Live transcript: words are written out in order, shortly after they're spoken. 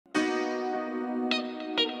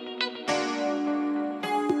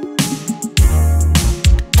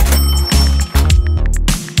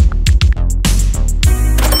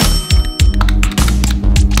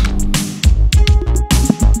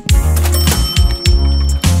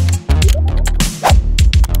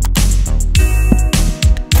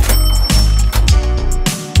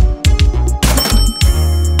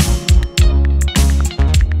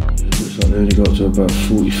about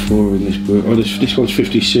 44 in this book. Oh, this one's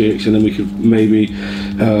 56, and then we could maybe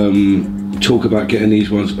talk about getting these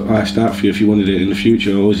ones iced out for you if you wanted it in the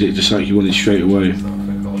future, or is it just like you wanted straight away?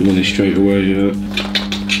 You wanted straight away, yeah.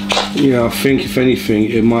 Yeah, I think if anything,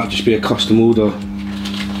 it might just be a custom order.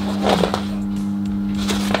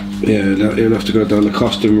 Yeah, he'll have to go down the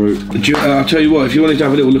custom route. I'll tell you what, if you wanted to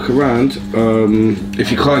have a little look around,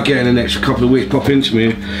 if you can't get in the next couple of weeks, pop into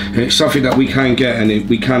me. It's something that we can get, and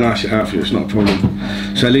we can ice it out for you, it's not a problem.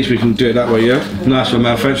 So at least we can do it that way, yeah? Nice one,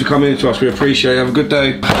 man. Thanks for coming in to us, we appreciate it. Have a good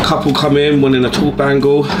day. A couple come in, one in a tall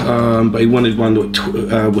bangle, but he wanted one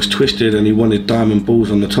that was twisted, and he wanted diamond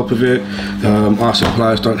balls on the top of it. Our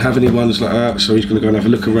suppliers don't have any ones like that, so he's going to go and have a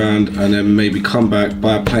look around, and then maybe come back,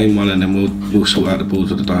 buy a plain one, and then we'll sort out the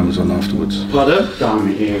balls with the diamonds on afterwards. Pardon?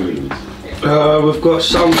 Diamond earrings. We've got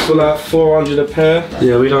some for like 400 a pair.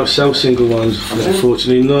 Yeah, we don't sell single ones,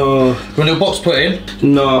 unfortunately, no. Want a little box put in?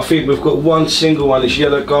 No, I think we've got one single one. It's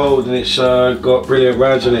yellow gold, and it's got brilliant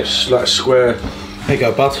rounds in it. It's like square. There you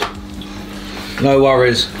go, bud. No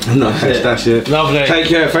worries. No, that's it. Lovely. Take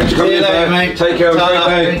care. Thanks for coming in, later, mate. Take care. Have a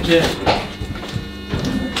great day.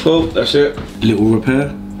 Thank you. Cool, that's it. Little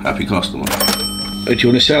repair. Happy customer. Do you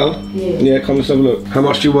want to sell? Yeah. Yeah, come and have a look. How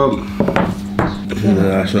much do you want? No,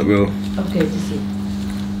 that's not real. Okay, this is.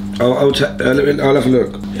 I'll have a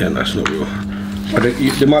look. Yeah, that's not real.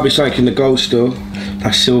 There might be something in the gold still.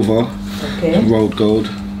 That's silver. Okay. Rolled gold.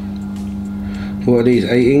 What are these?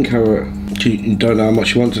 18 carat. You don't know how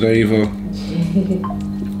much you want today either.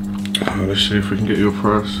 Let's see if we can get you a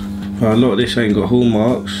price. A lot of this ain't got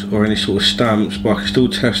hallmarks or any sort of stamps, but I can still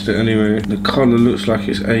test it anyway. The colour looks like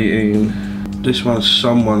it's 18. This one's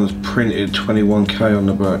someone's printed 21k on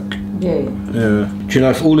the back. Yeah. Yeah. Do you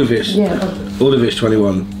know if all of it's? Yeah. All of it's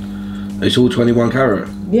 21. It's all 21 carat.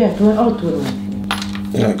 Yeah, all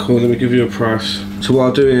 21. Yeah, cool. Let me give you a price. So what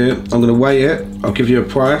I'll do here, I'm gonna weigh it. I'll give you a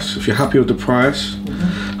price. If you're happy with the price,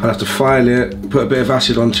 I'll have to file it, put a bit of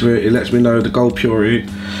acid onto it. It lets me know the gold purity.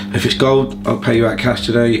 If it's gold, I'll pay you out cash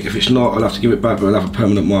today. If it's not, I'll have to give it back, but I'll have a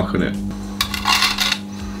permanent mark on it.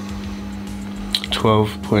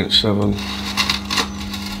 12.7.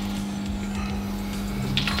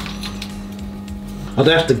 I'd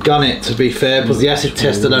have to gun it, to be fair, because the acid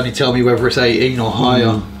test would only tell me whether it's 18 or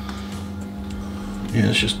higher. Yeah,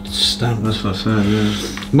 it's just stamped. That's what I said, yeah.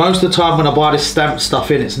 Most of the time when I buy this stamped stuff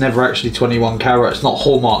in, it's never actually 21 carat. It's not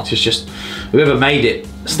hallmarked, it's just whoever made it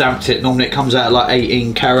stamped it. Normally it comes out like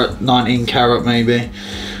 18 carat, 19 carat maybe.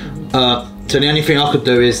 So the only thing I could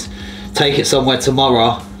do is take it somewhere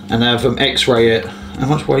tomorrow and have them x-ray it. How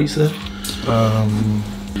much weight is there? You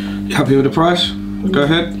happy with the price? Go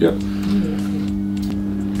ahead. Yep.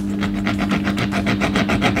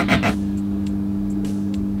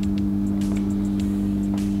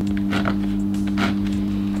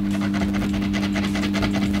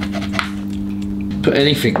 Put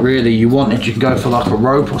anything really you wanted. You can go for like a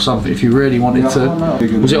rope or something if you really wanted to.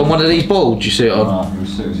 Was it on one of these balls? Did you see it on? No, it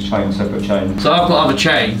was a chain, separate chain. So I've got other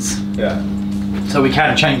chains. Yeah. So we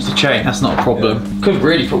can change the chain, that's not a problem. Yeah. Could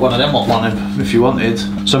really put one of them on one if you wanted.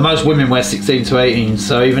 So most women wear 16 to 18,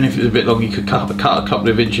 so even if it was a bit long, you could cut a couple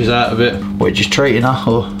of inches out of it. What, just treating her,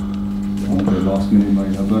 or? Last minute,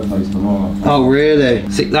 mate, her birthday's tomorrow. Oh really?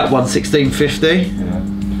 That one's 1650? Yeah.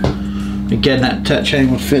 Again, that chain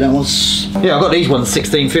would fit. That one's. Yeah, I've got these ones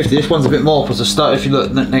 1650. This one's a bit more because the stone. If you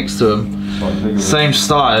look next to them, same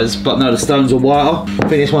stars, but no, the stones are whiter. I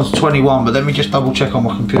think this one's 21, but let me just double check on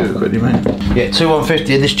my computer quickly, mate. Yeah,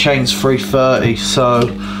 2150, and this chain's 330, so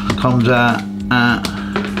comes out at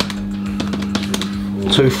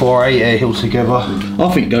 2480 altogether. I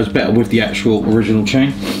think it goes better with the actual original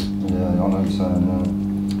chain. Yeah, I know what you're saying.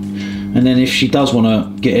 And then if she does want to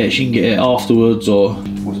get it, she can get it afterwards, or.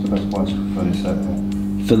 What's the best price for this set?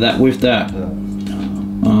 For that, with that? Yeah.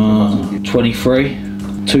 23,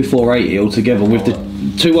 2480 altogether with the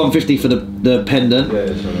 2150 for the pendant.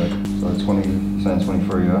 Yeah, so 20, saying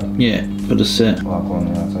 23, yeah? Yeah, for the set. Like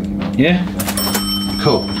one, yeah, I'll take it back. Yeah?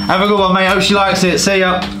 Cool. Have a good one, mate. Hope she likes it. See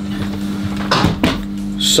ya.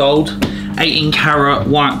 Sold. 18 carat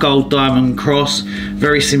white gold diamond cross,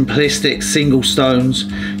 very simplistic, single stones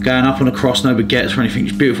going up and across, no baguettes or anything,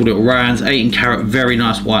 just beautiful little rounds. 18 carat, very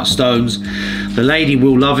nice white stones. The lady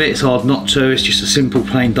will love it, it's hard not to. It's just a simple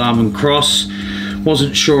plain diamond cross.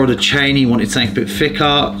 Wasn't sure of the chain, he wanted something a bit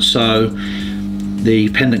thicker, so the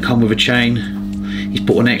pendant come with a chain. He's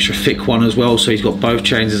bought an extra thick one as well, so he's got both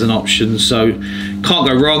chains as an option, so can't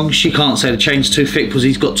go wrong. She can't say the chain's too thick because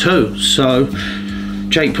he's got two, so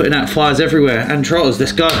Jake putting out fires everywhere. And Trotters,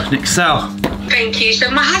 let's go, next sale. Thank you. So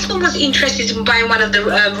my husband was interested in buying one of the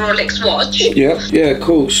Rolex watch. Yeah,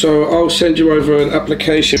 cool. So I'll send you over an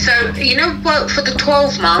application. So, you know what, for the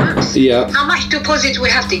 12 months, how much deposit we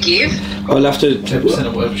have to give? I'll have to, 10%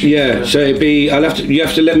 of whatever. yeah, so it'd be, you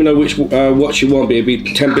have to let me know which watch you want, but it'd be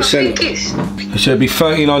 10%. So it'd be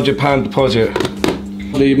 £1,300 deposit.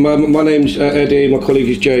 My name's Eddie, my colleague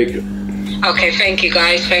is Jake. Okay, thank you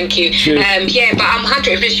guys, thank you. Yeah, but I'm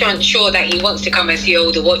 100% sure that he wants to come and see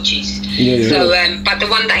all the watches. Yeah. So, but the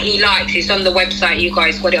one that he likes is on the website. You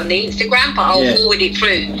guys got it on the Instagram, but I'll forward it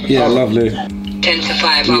through. Yeah, lovely. 10 to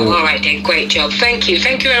 5. Oh, all right then, great job. Thank you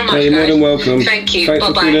very much. You're more than welcome. Thank you. Thanks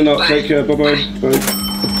for tuning up. Take care. Bye.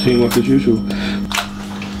 Teamwork as usual.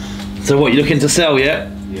 So what, you looking to sell yet?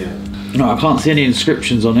 Yeah. No, I can't see any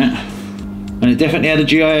inscriptions on it. And it definitely had a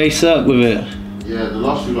GIA cert with it. Yeah, the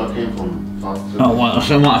last two I came from. Oh, well,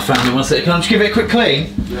 I might have found it. One second. Can I just give it a quick clean?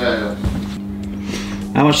 Yeah.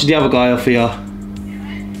 How much did the other guy offer you?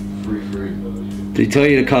 3. Did he tell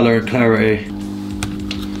you the colour and clarity?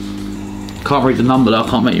 Can't read the number though, I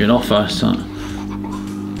can't make you an offer. So.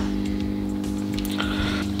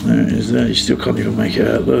 There it is there, you still can't even make it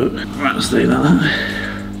out, look. Right, let's do that.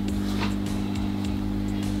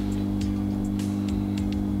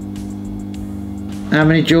 How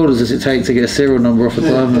many jewellers does it take to get a serial number off a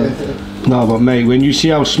diamond? No, but mate, when you see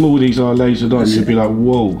how small these are lasered on, you'll be like,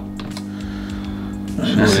 whoa.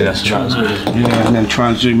 Yeah, and then try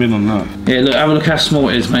and zoom in on that. Yeah, look, have a look how small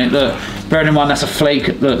it is, mate. Look, bearing in mind that's a flake.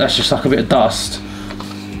 Look, that's just like a bit of dust.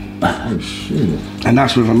 Oh shit. And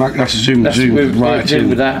that's with a Mac. That's a zoom right in.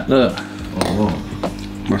 With that, look. Oh,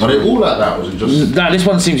 wow. Are they all like that? Or was it just? This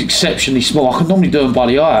one seems exceptionally small. I could normally do them by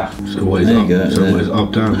the eye. So what is there up? you go, So what is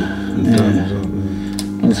up, down, and down, is up.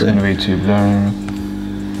 It's going to be too blurry.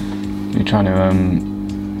 You're trying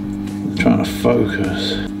to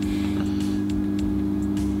focus.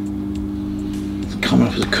 It's coming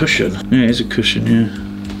up as a cushion. Yeah, it is a cushion, yeah.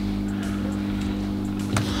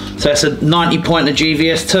 So it's a 90 pointer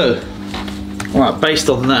GVS 2. Right, based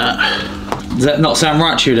on that, does that not sound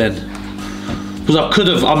right to you then? Because I could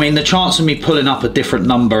have, I mean, the chance of me pulling up a different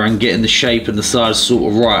number and getting the shape and the size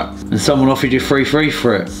sort of right, and someone offered you 3.3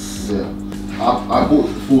 for it. Yeah. I bought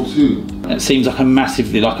the 4.2. It seems like a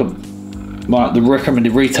massively, like the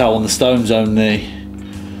recommended retail on the stone's only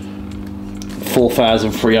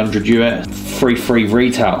 4,300 US, 3.3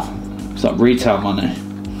 retail. It's like retail money,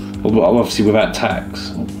 obviously without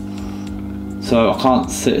tax. So I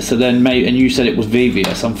can't see. So then maybe, and you said it was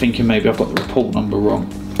VVS. I'm thinking maybe I've got the report number wrong.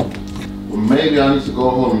 Well, maybe I need to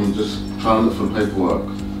go home and just try and look for the paperwork.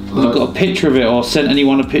 So you've got a picture of it, or sent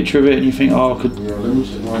anyone a picture of it, and you think, oh, I could. Yeah, let me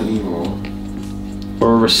check my email.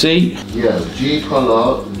 Or a receipt? Yeah, G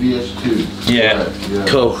color VS2. Yeah, yeah.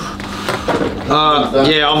 Cool.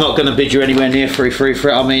 Yeah, I'm not going to bid you anywhere near 3.3 for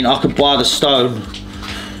it. I mean, I could buy the stone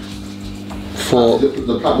for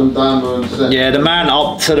the platinum diamond set. Yeah, the man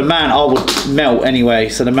I would melt anyway.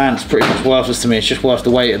 So the man's pretty much worthless to me. It's just worth the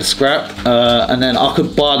weight of the scrap. And then I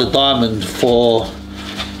could buy the diamond for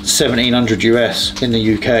 1,700 US in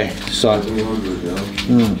the UK. So, 1,700,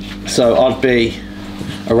 yeah. So I'd be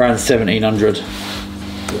around 1,700.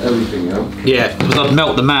 Everything, yeah? Yeah, because I'd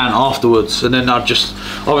melt the man afterwards, and then I'd just,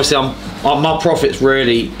 obviously my profit's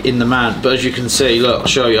really in the man, but as you can see, look, I'll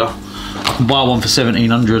show you, I can buy one for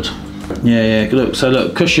 1,700. Yeah, look, so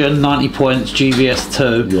look, cushion, 90 points,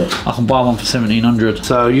 GVS 2, yeah. I can buy one for 1,700.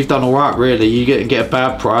 So you've done all right, really. You get a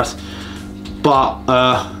bad price, but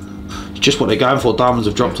just what they're going for. Diamonds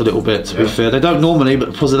have dropped a little bit, to be fair. They don't normally,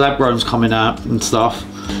 but because the lab grown's coming out and stuff.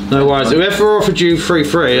 No worries. Whoever offered you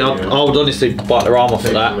 3.3, I would honestly bite their arm off for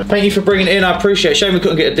that. Thank you for bringing it in. I appreciate it. Shame we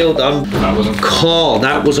couldn't get a deal done. That wasn't cool.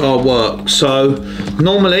 That was our work. So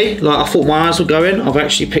normally, like I thought my eyes would go in. I've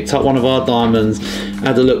actually picked up one of our diamonds,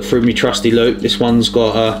 had a look through my trusty loop. This one's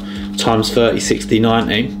got a times 30, 60,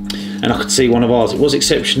 90, and I could see one of ours. It was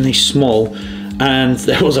exceptionally small, and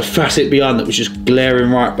there was a facet behind that was just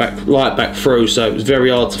glaring right back through. So it was very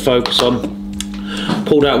hard to focus on.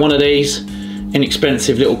 Pulled out one of these.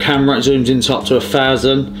 Inexpensive little camera, it zooms into up to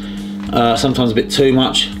 1,000, sometimes a bit too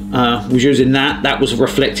much. Was using that was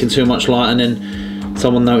reflecting too much light, and then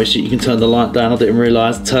someone noticed that you can turn the light down. I didn't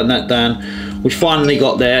realise, turn that down. We finally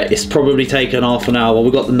got there. It's probably taken half an hour. We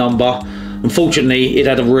got the number. Unfortunately, it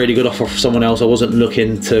had a really good offer for someone else. I wasn't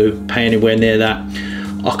looking to pay anywhere near that.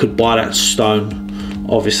 I could buy that stone,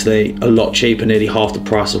 obviously, a lot cheaper, nearly half the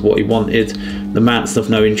price of what he wanted. The mant's of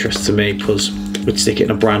no interest to me because we'd stick it in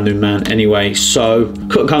a brand new man anyway, so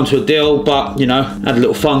couldn't come to a deal, but you know, had a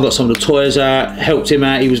little fun, got some of the toys out, helped him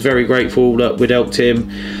out. He was very grateful that we'd helped him.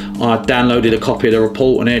 I downloaded a copy of the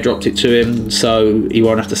report and airdropped it to him, so he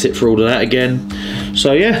won't have to sit through all of that again.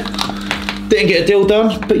 So yeah, Didn't get a deal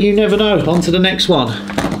done, but you never know. On to the next one.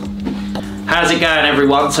 How's it going,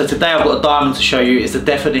 everyone? So today I've got a diamond to show you. It's the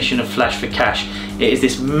definition of flash for cash. It is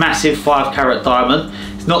this massive 5 carat diamond.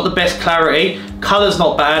 It's not the best clarity, colour's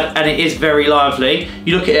not bad, and it is very lively.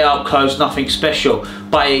 You look at it up close, nothing special,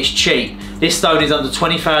 but it's cheap. This stone is under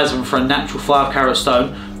 20,000 for a natural 5 carat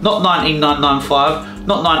stone, not 19,995,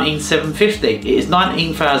 not 19,750. It is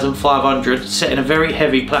 19,500, set in a very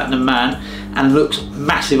heavy platinum man, and looks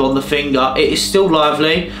massive on the finger. It is still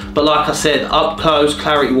lively, but like I said, up close,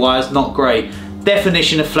 clarity wise, not great.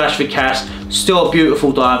 Definition of flash for cash, still a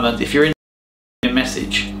beautiful diamond. If you're in a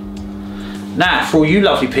message. Now, for all you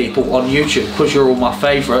lovely people on YouTube, because you're all my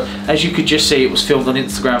favourite, as you could just see, it was filmed on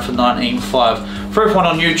Instagram for 19.5. For everyone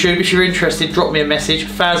on YouTube, if you're interested, drop me a message,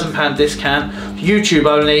 £1,000 discount, YouTube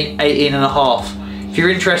only, 18.5. If you're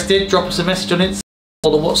interested, drop us a message on Instagram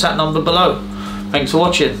or the WhatsApp number below. Thanks for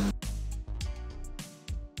watching.